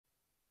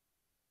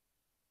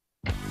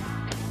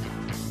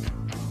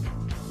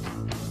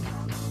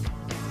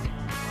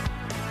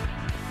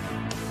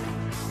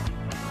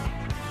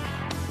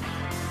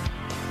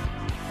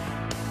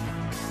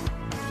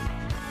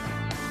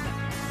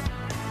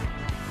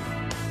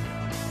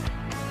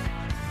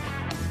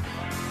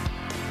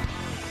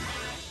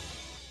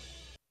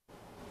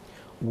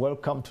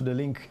Welcome to the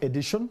Link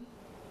edition.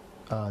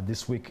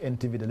 This week,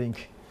 NTV The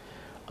Link.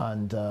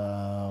 And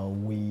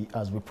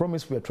as we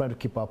promised, we are trying to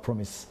keep our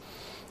promise.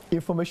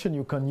 Information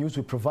you can use,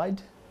 we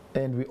provide,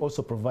 and we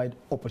also provide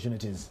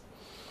opportunities.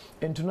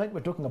 And tonight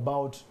we're talking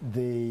about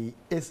the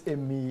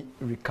SME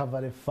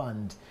Recovery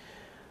Fund.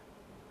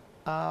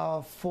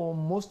 For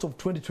most of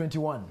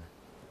 2021,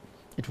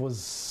 it was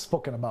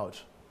spoken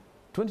about.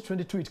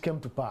 2022, it came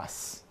to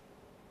pass.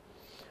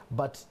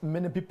 But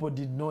many people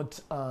did not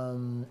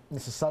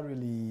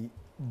necessarily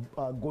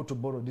go to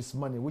borrow this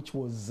money, which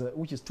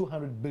is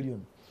 200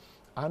 billion,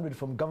 100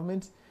 from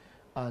government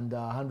and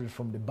 100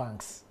 from the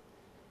banks.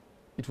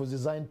 It was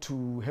designed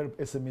to help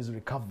SMEs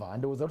recover,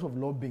 and there was a lot of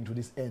lobbying to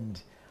this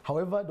end.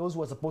 However, those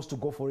who were supposed to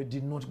go for it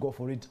did not go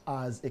for it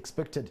as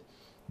expected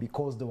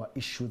because there were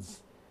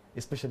issues,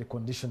 especially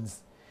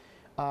conditions.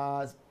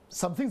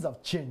 Some things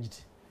have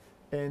changed,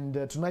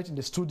 and tonight in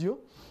the studio,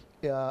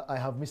 I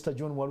have Mr.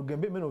 John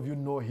Walugembe. Many of you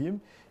know him.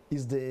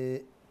 He's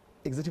the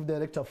Executive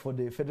Director for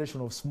the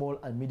Federation of Small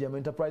and Medium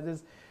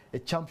Enterprises, a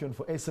champion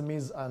for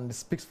SMEs and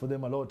speaks for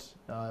them a lot,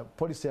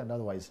 policy and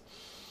otherwise.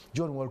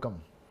 John, welcome.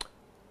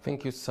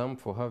 Thank you, Sam,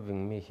 for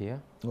having me here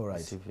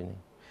this evening.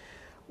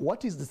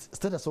 What is the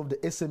status of the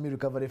SME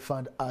Recovery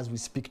Fund as we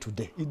speak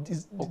today?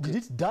 Did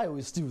it die or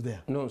is it still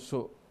there? No,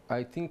 so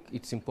I think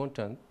it's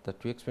important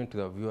that we explain to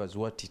the viewers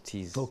what it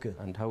is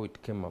and how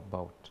it came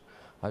about.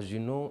 As you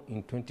know,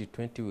 in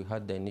 2020, we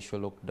had the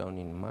initial lockdown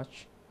in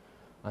March,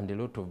 and a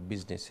lot of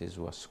businesses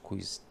were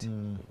squeezed.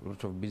 A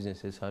lot of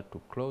businesses had to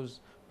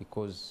close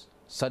because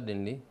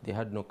suddenly they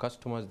had no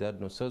customers, they had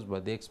no sales,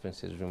 but the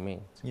expenses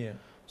remained.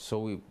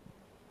 So we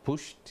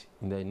pushed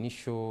in the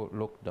initial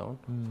lockdown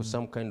for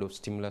some kind of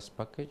stimulus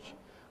package.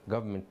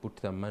 Government put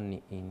the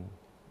money in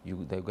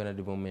the Uganda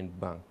Development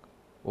Bank,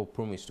 or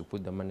promised to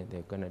put the money in the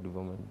Uganda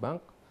Development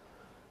Bank.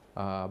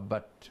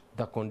 But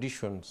the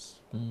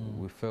conditions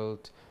we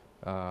felt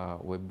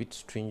were a bit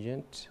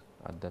stringent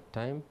at that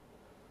time,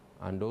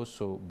 and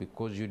also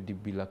because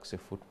UDB lacks a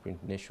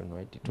footprint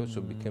nationwide, it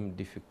also became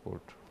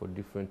difficult for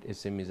different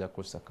SMEs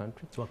across the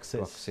country to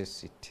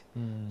access it.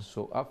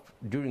 So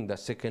during the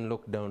second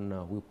lockdown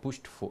now, we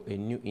pushed for a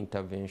new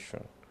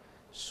intervention.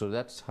 So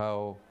that's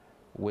how,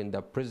 when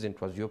the president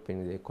was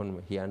reopening the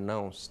economy, he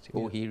announced,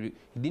 or he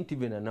didn't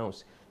even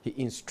announce, he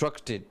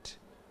instructed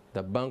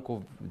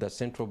the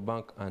central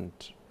bank and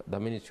the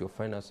Ministry of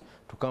Finance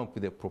to come up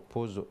with a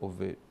proposal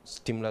of a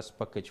stimulus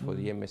package for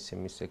the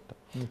MSME sector.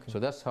 So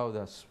that's how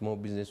the Small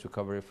Business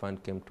Recovery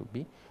Fund came to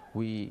be.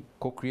 We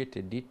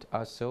co-created it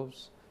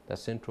ourselves, the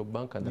central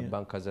bank and the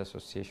Bankers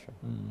Association,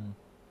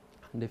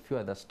 and a few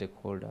other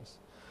stakeholders.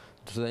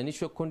 So the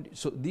initial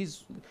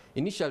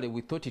initially we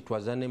thought it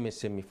was an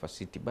MSME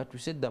facility, but we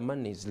said the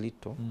money is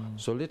little,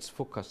 so let's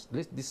focus.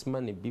 Let this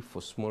money be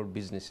for small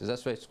businesses.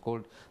 That's why it's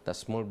called the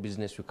Small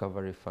Business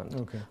Recovery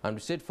Fund. And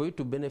we said for you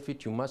to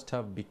benefit, you must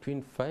have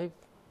between 5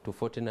 to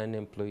 49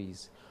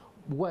 employees.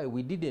 Why?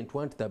 We didn't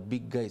want the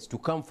big guys to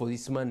come for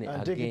this money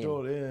and again. Take it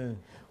all,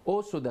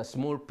 Also, the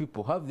small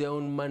people have their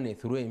own money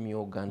through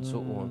Emioga and so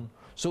on.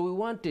 So we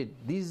wanted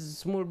these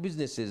small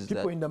businesses,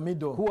 people in the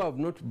middle, who have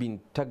not been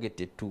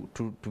targeted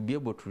to be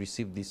able to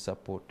receive this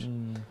support.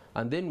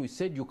 And then we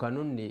said you can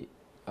only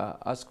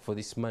ask for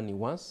this money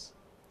once.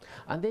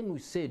 And then we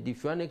said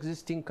if you're an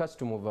existing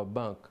customer of a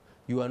bank,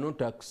 you are not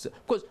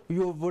because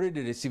you have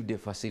already received a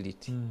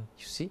facility.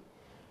 You see,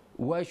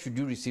 why should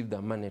you receive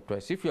the money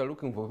twice? If you are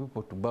looking for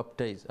people to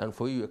baptize and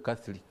for you a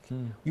Catholic,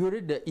 you're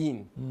already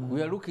in.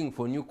 We are looking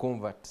for new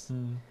converts.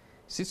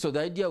 See, so the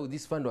idea with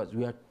this fund was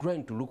we are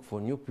trying to look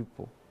for new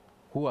people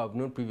who have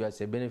not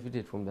previously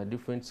benefited from the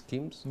different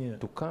schemes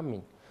to come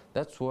in.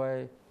 That's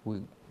why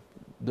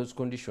those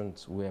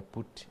conditions were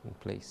put in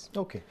place.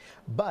 Okay,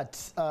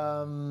 but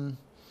the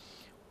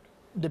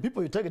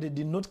people you targeted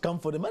did not come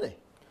for the money.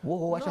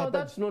 What happened?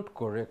 That's not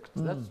correct.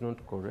 That's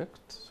not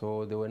correct.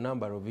 So there were a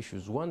number of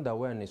issues. One, the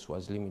awareness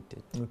was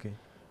limited.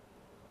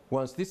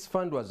 Once this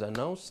fund was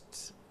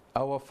announced,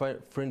 our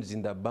friends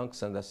in the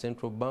banks and the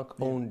central bank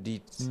owned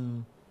it.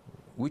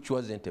 Which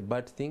wasn't a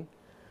bad thing,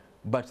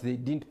 but they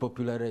didn't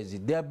popularize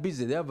it. They are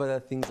busy, they have other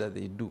things that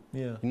they do.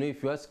 You know,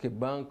 if you ask a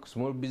bank,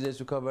 Small Business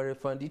Recovery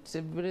Fund, it's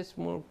a very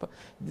small,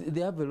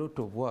 they have a lot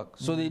of work.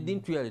 So they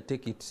didn't really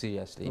take it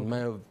seriously, in my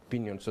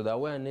opinion. So the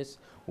awareness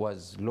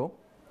was low.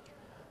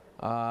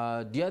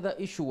 The other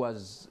issue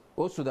was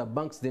also the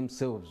banks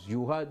themselves.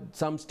 You had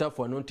some staff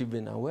were not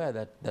even aware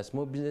that the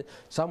small business,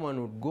 someone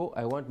would go,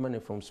 I want money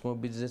from Small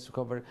Business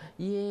Recovery.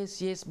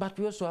 Yes, but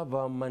we also have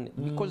our money.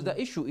 Because the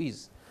issue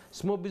is,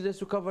 Small Business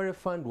Recovery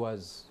Fund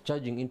was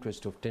charging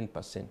interest of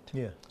 10%.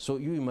 So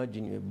you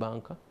imagine you're a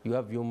banker, you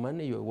have your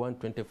money, you want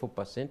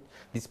 24%.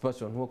 This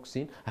person walks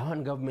in, I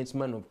want government's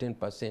money of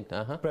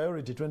 10%.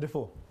 Priority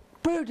 24.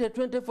 Priority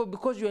 24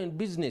 because you're in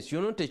business,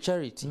 you're not a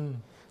charity.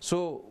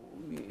 So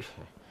it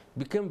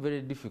became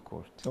very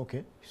difficult.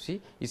 You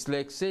see, it's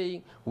like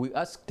saying we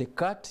asked the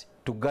cat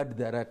to guard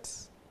the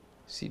rats.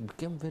 See, it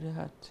became very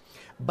hard.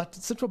 But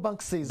central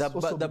bank says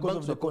also because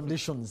of the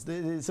conditions.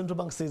 The central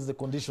bank says the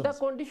conditions. The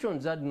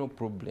conditions had no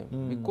problem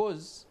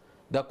because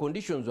The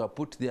conditions were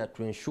put there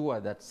to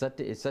ensure that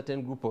a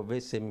certain group of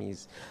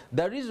SMEs.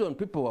 The reason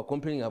people were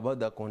complaining about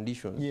the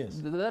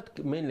conditions,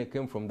 that mainly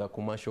came from the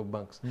commercial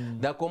banks.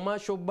 The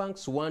commercial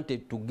banks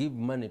wanted to give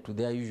money to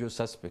their usual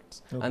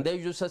suspects, and their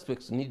usual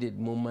suspects needed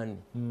more money.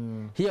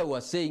 Here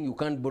we're saying you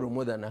can't borrow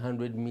more than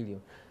 100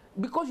 million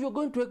because you're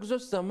going to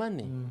exhaust the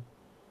money.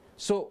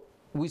 So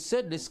we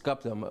said let's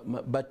cap them,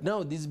 but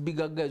now these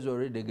bigger guys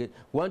already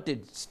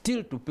wanted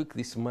still to pick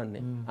this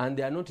money, and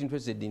they are not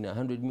interested in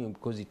 100 million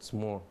because it's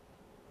more.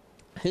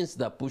 Hence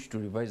the push to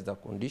revise the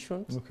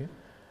conditions.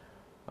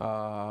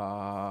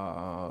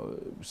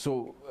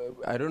 So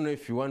I don't know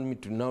if you want me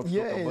to now talk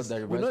about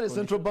the revised. We know the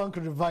central bank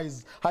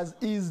has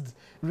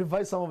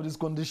revised some of these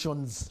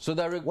conditions. So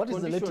the what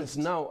is the latest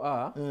now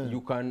are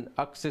you can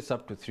access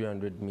up to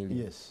 300 million.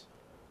 Yes.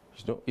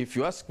 So if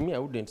you ask me, I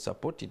wouldn't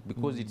support it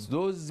because it's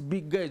those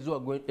big guys who are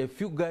going, a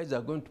few guys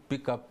are going to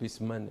pick up this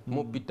money,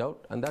 mop it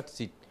out, and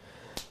that's it.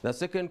 The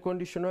second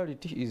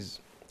conditionality is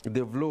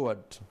they've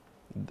lowered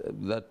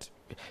that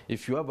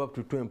if you have up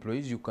to 2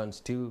 employees, you can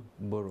still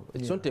borrow.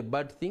 It's not a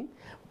bad thing,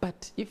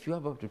 but if you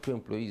have up to 2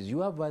 employees, you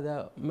have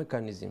other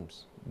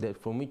mechanisms that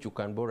from which you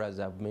can borrow, as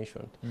I've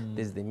mentioned.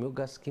 There's the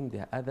MEGA scheme,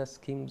 there are other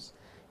schemes.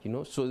 You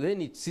know, so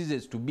then it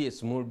ceases to be a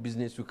small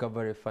business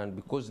recovery fund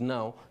because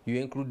now you're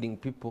including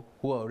people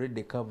who are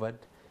already covered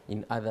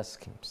in other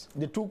schemes.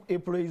 The 2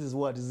 employees is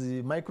what? Is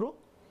it micro?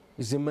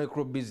 It's a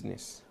micro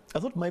business. I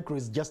thought micro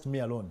is just me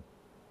alone.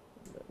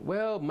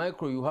 Well,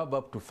 micro, you have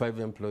up to 5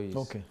 employees.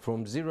 Okay.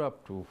 From 0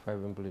 up to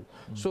 5 employees.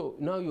 So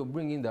now you're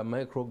bringing the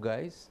micro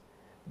guys.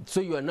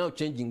 So you are now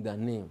changing the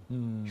name.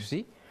 You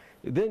see?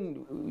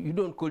 Then you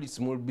don't call it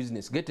small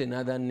business. Get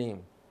another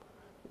name.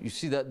 You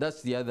see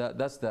that's the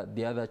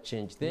other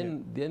change.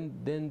 Then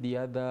the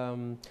other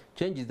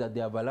change is that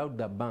they have allowed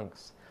the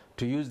banks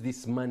to use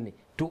this money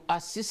to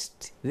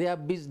assist their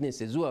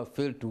businesses who have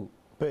failed to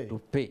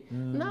pay.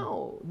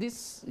 Now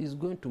this is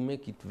going to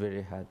make it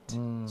very hard.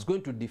 It's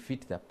going to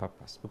defeat their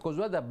purpose because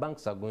what the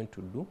banks are going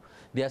to do,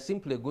 they are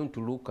simply going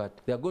to look at,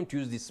 they are going to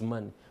use this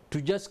money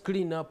to just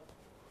clean up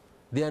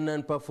their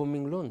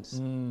non-performing loans.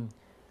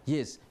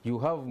 Yes, you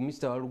have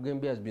Mr.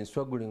 Walugembe has been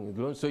struggling with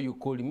loans, so you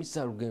call him,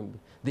 Mr. Walugembe,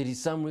 there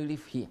is some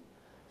relief here.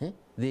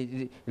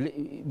 Mr.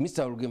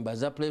 Walugembe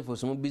has applied for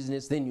small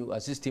business, then you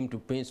assist him to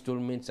pay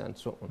installments and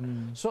so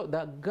on. So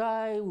the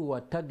guy we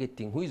are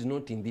targeting who is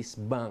not in this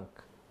bank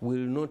will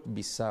not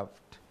be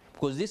served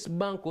because this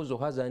bank also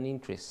has an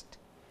interest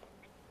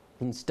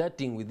in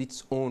starting with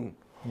its own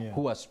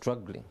who are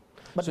struggling.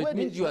 But so it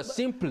means you are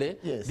simply,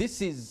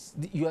 this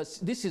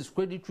is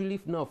credit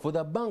relief now for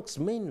the banks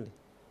mainly.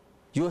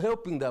 You're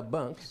helping the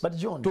banks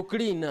to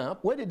clean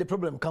up. Where did the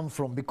problem come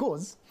from?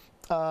 Because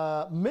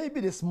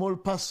maybe the small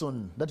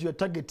person that you're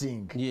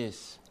targeting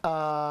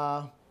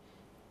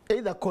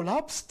either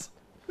collapsed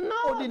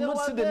or did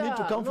not see the need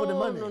to come for the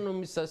money. No,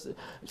 Mr.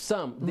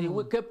 Sam, they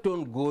were kept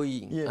on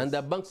going. And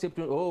the banks kept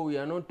on, oh, we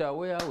are not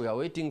aware, we are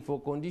waiting for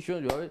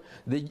conditions.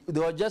 They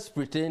were just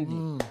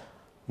pretending.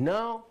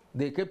 Now,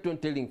 they kept on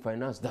telling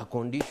finance, the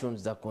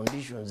conditions.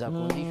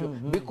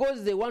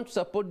 Because they want to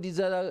support these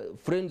other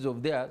friends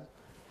of theirs,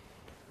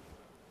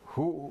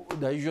 who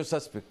the usual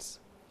suspects.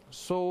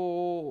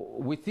 So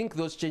we think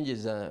those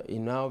changes are,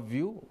 in our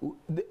view,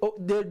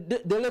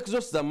 they'll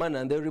exhaust the money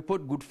and they'll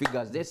report good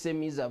figures. The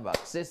SMEs have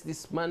accessed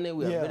this money.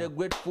 We are very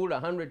grateful,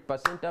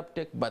 100%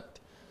 uptake,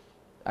 but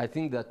I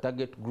think the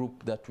target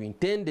group that we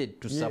intended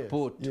to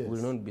support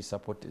will not be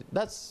supported.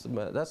 That's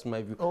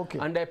my view.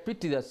 And I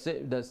pity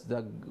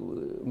the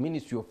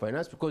Ministry of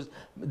Finance because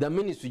the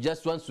Ministry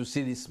just wants to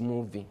see this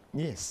moving.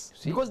 Yes,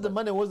 because the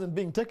money wasn't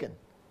being taken.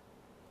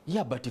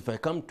 Yeah, but if I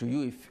come to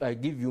you, if I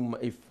give you,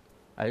 if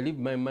I leave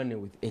my money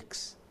with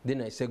X,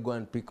 then I say go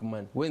and pick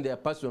money. When the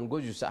person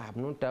goes, you say,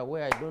 I'm not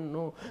aware, I don't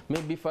know.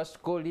 Maybe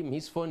first call him,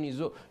 his phone is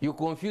off. You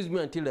confuse me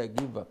until I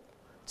give up.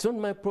 It's not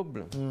my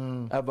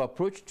problem. I've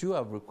approached you,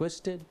 I've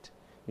requested,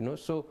 you know.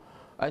 So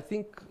I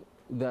think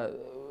that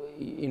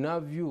in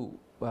our view,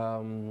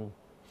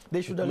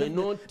 they should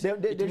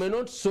it may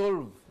not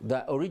solve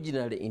the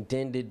originally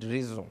intended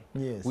reason.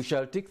 Yes. We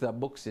shall tick the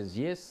boxes.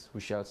 Yes, we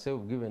shall say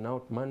we've given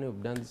out money,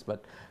 we've done this,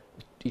 but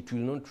it will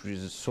not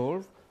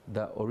resolve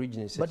the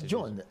original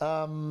situation. But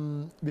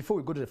John, before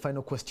we go to the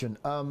final question,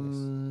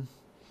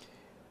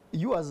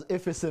 you as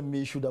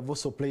FSME should have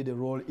also played a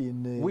role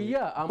in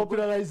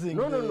popularizing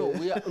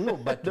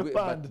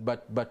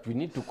but we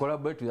need to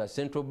collaborate with the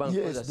central bank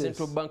because the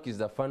central bank is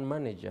the fund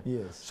manager.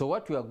 So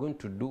what we are going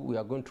to do, we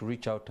are going to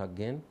reach out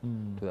again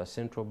to the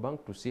central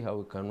bank to see how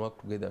we can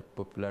work together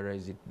to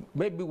popularize it.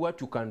 Maybe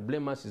what you can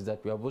blame us is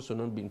that we have also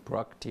not been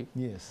proactive.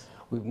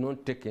 We've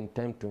not taken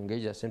time to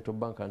engage the central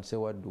bank and say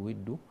what do we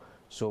do.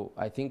 So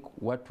I think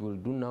what we'll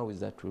do now is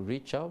that we'll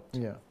reach out.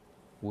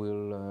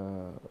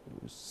 We'll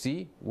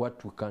see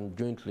what we can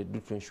jointly do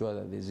to ensure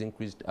that there's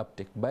increased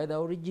uptake by the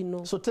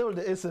original. So tell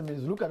the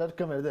SMEs, look at that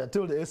camera there,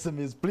 tell the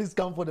SMEs, please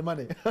come for the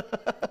money.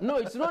 No,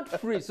 it's not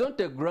free, it's not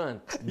a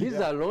grant. These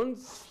are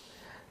loans,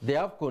 they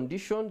have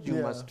conditions,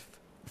 you must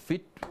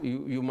fit,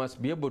 you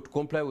must be able to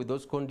comply with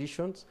those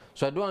conditions.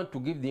 So I don't want to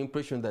give the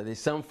impression that there's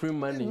some free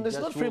money. It's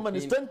not free money,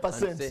 it's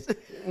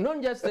 10%.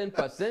 Not just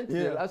 10%,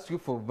 they'll ask you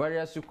for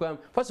various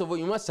requirements. First of all,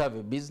 you must have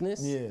a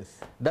business. Yes.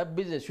 That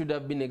business should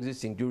have been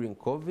existing during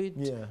COVID.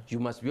 Yeah. You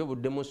must be able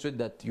to demonstrate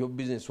that your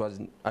business was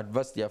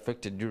adversely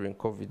affected during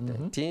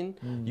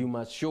COVID-19. You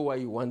must show why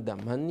you want the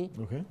money.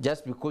 Okay.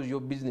 Just because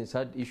your business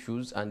had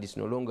issues and it's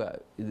no longer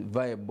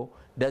viable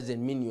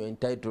doesn't mean you're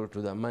entitled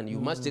to the money. You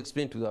must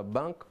explain to the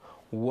bank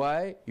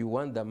why you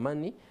want the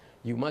money.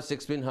 You must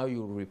explain how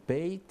you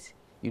repay it.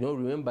 You know,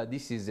 remember,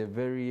 this is a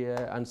very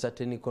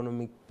uncertain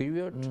economic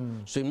period.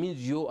 So it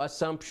means your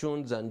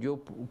assumptions and your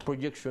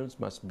projections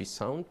must be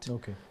sound.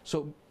 Okay.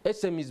 So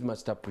SMEs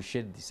must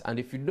appreciate this. And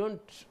if you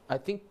don't, I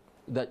think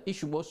that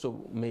issue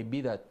also may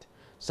be that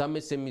some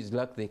SMEs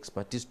lack the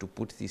expertise to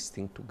put this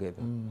thing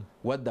together.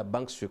 What the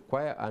banks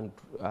require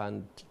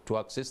and to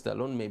access the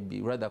loan may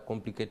be rather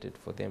complicated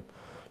for them.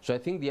 So I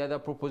think the other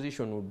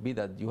proposition would be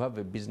that you have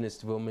a business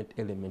development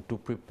element to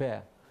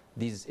prepare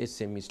these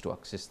SMEs to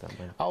access the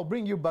money. I'll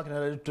bring you back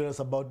and tell us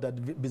about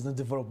that business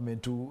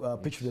development to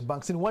pitch to the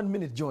banks. In 1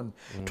 minute, John,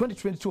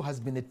 2022 has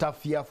been a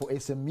tough year for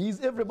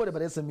SMEs. Everybody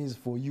but SMEs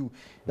for you.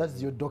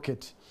 That's your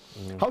docket.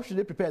 How should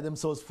they prepare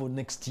themselves for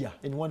next year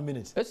in 1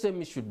 minute?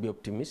 SMEs should be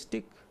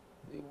optimistic.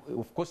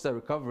 Of course, the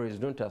recovery is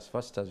not as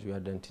fast as we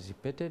had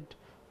anticipated,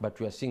 but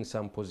we are seeing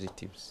some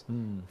positives.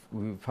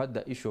 We've had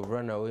the issue of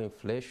runaway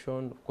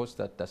inflation, of course,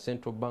 that the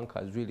central bank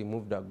has really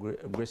moved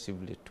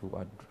aggressively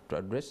to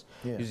address,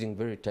 using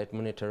very tight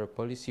monetary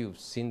policy. We've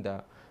seen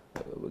the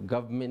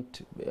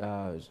government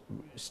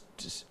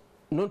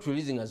not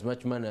releasing as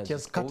much money as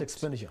has cut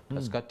expenditure.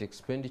 Has cut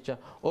expenditure.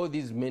 All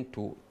these meant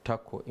to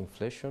tackle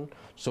inflation.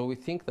 So we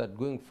think that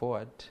going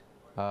forward,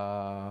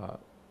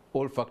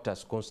 all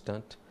factors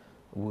constant,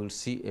 we'll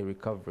see a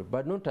recovery,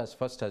 but not as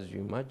fast as you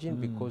imagine,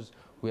 because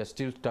we are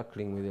still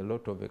tackling with a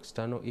lot of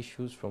external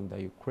issues, from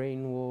the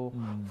Ukraine war,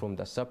 from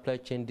the supply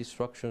chain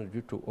disruptions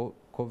due to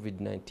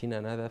COVID-19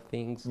 and other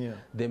things.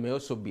 There may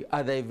also be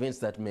other events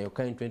that may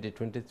occur in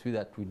 2023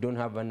 that we don't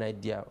have an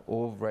idea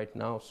of right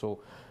now.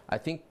 So I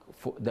think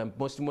for the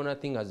most important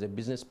thing as a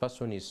business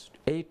person is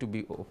A, to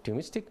be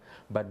optimistic,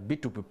 but B,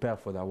 to prepare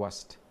for the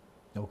worst.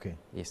 Okay.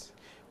 Yes.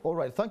 All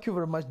right. Thank you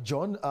very much,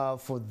 John,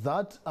 for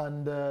that.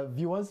 And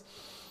viewers,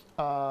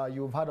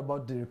 you've heard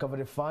about the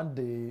recovery fund.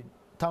 The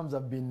terms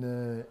have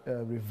been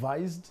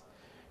revised.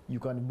 You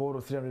can borrow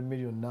 300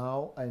 million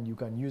now, and you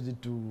can use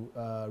it to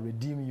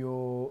redeem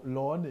your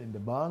loan in the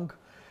bank.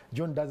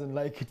 John doesn't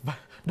like it, but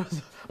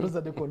those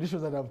are the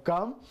conditions that have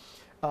come.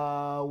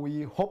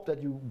 We hope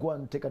that you go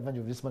and take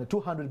advantage of this money.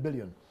 200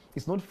 billion.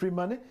 It's not free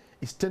money.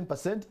 It's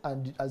 10%.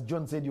 And as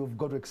John said, you've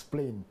got to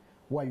explain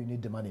why you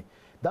need the money.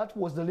 That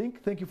was the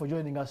link. Thank you for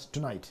joining us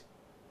tonight.